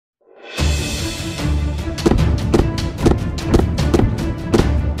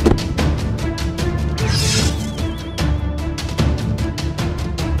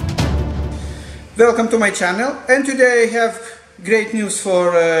Welcome to my channel, and today I have great news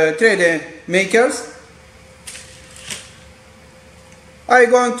for 3D makers.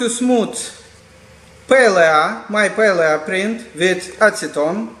 I'm going to smooth PLA, my PLA print with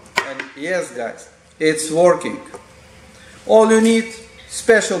acetone, and yes guys, it's working. All you need,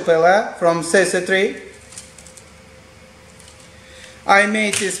 special PLA from CCTREE. I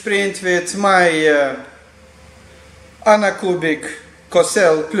made this print with my ANYCUBIC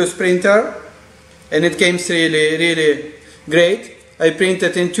KOSSEL Plus printer, and it came really great. I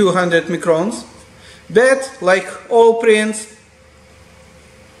printed in 200 microns, but like all prints,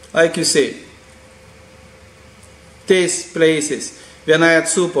 like you see, these places when I add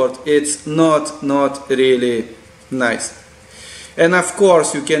support, it's not really nice. And of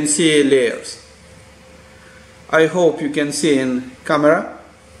course you can see layers. I hope you can see in camera.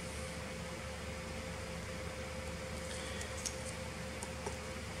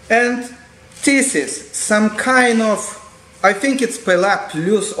 And this is some kind of, I think it's PLA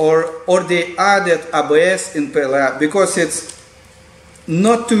Plus or they added ABS in PLA because it's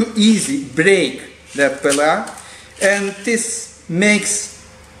not too easy break that PLA, and this makes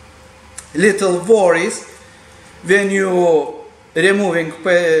little worries when you removing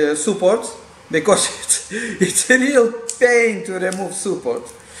support, because it's a real pain to remove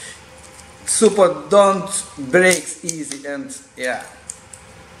support. Support don't breaks easy, and yeah.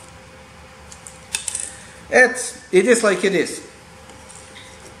 It is like it is.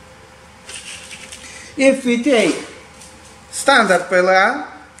 If we take standard PLA,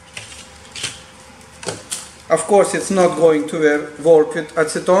 of course it's not going to work with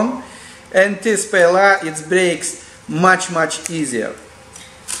acetone, and this PLA it breaks much easier.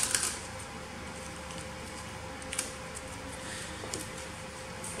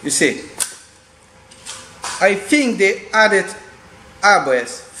 You see, I think they added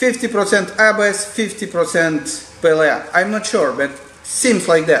ABS, 50% ABS, 50% PLA. I'm not sure, but seems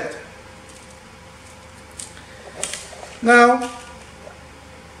like that. Now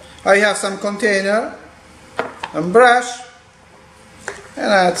I have some container and brush, and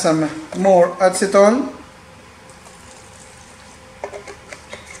add some more acetone.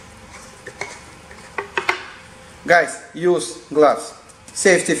 Guys, use gloves.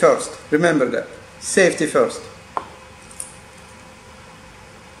 Safety first. Remember that. Safety first.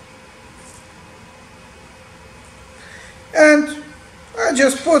 And I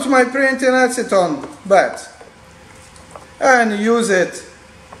just put my print in acetone bed and use it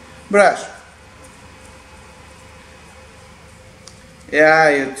brush.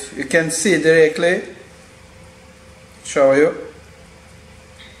 Yeah, you can see directly. Show you.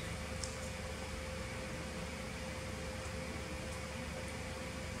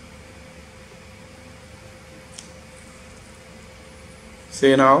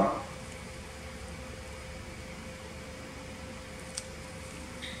 See now?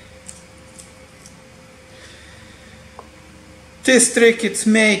 This trick, it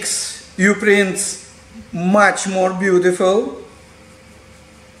makes your prints much more beautiful.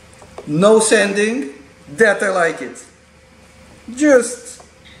 No sanding, that I like it. Just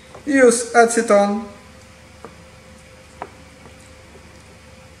use acetone.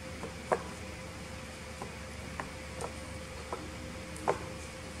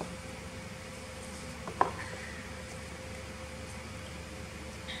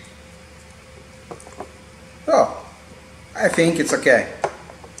 Oh, I think it's okay.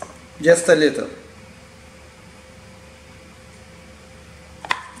 Just a little.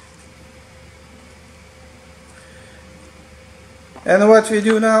 And what we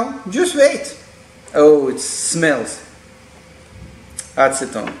do now? Just wait. Oh, it smells.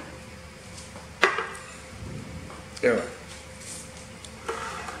 Acetone. Yeah.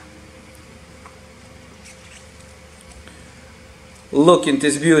 Look at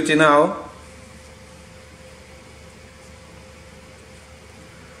this beauty now.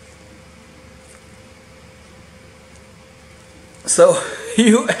 So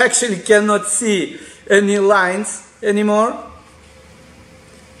you actually cannot see any lines anymore.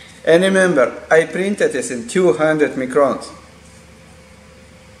 And remember, I printed this in 200 microns.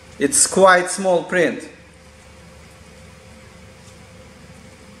 It's quite small print.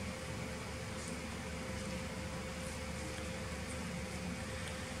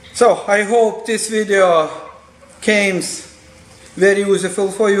 So I hope this video came very useful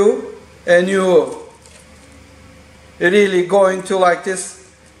for you, and you really going to like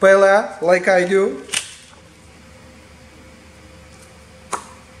this PLA like I do.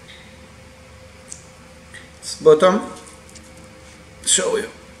 Bottom, show you.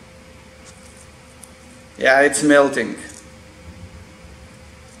 Yeah, it's melting.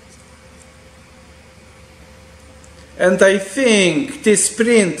 And I think this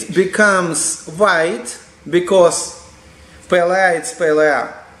print becomes white because PLA, it's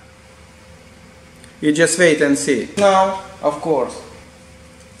PLA. You just wait and see. Now, of course,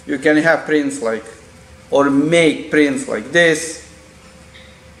 you can have prints like, or make prints like this.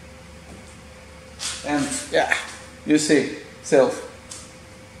 And yeah, you see, self.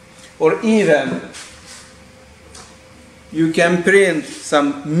 Or even, you can print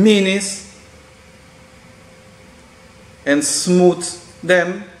some minis and smooth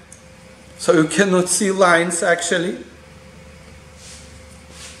them so you cannot see lines actually.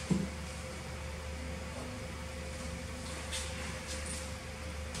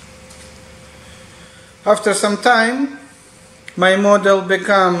 After some time my model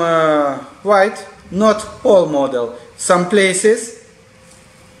become white, not all model, some places,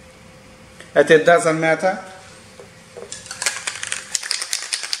 and it doesn't matter.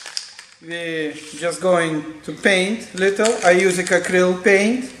 We just going to paint little. I use acrylic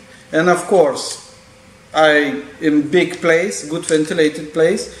paint, and of course I in big place, good ventilated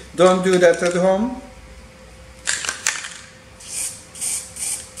place. Don't do that at home.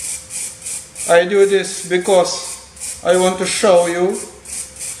 I do this because I want to show you,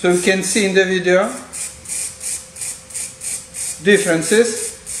 so you can see in the video differences.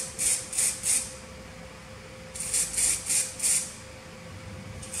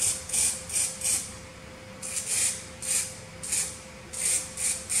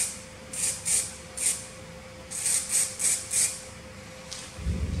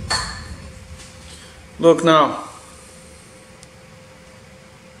 Look now.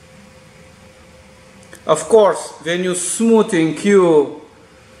 Of course, when you smoothing your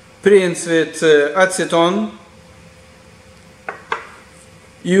prints with acetone,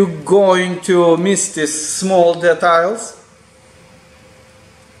 you're going to miss these small details.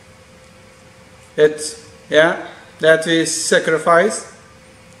 That we sacrifice.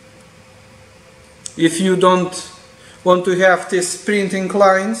 If you don't want to have these printing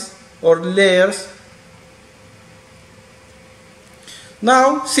lines or layers.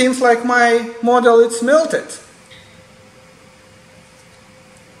 Now seems like my model is melted.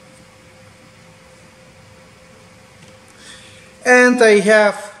 And I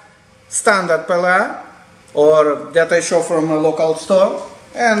have standard PLA, or that I show from a local store,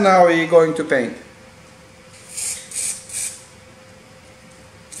 and now we're going to paint.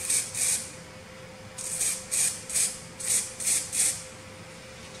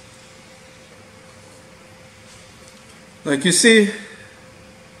 Like you see,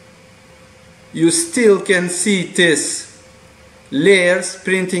 you still can see these layers,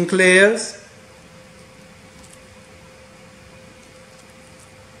 printing layers.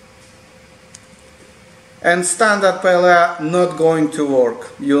 And standard PLA not going to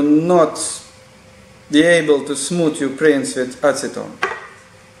work. You'll not be able to smooth your prints with acetone.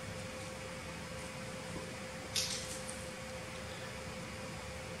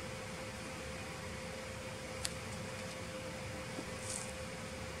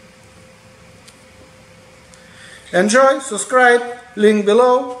 Enjoy, subscribe, link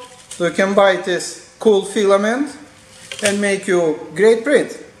below, so you can buy this cool filament and make you great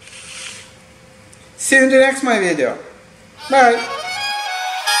print. See you in the next my video. Bye.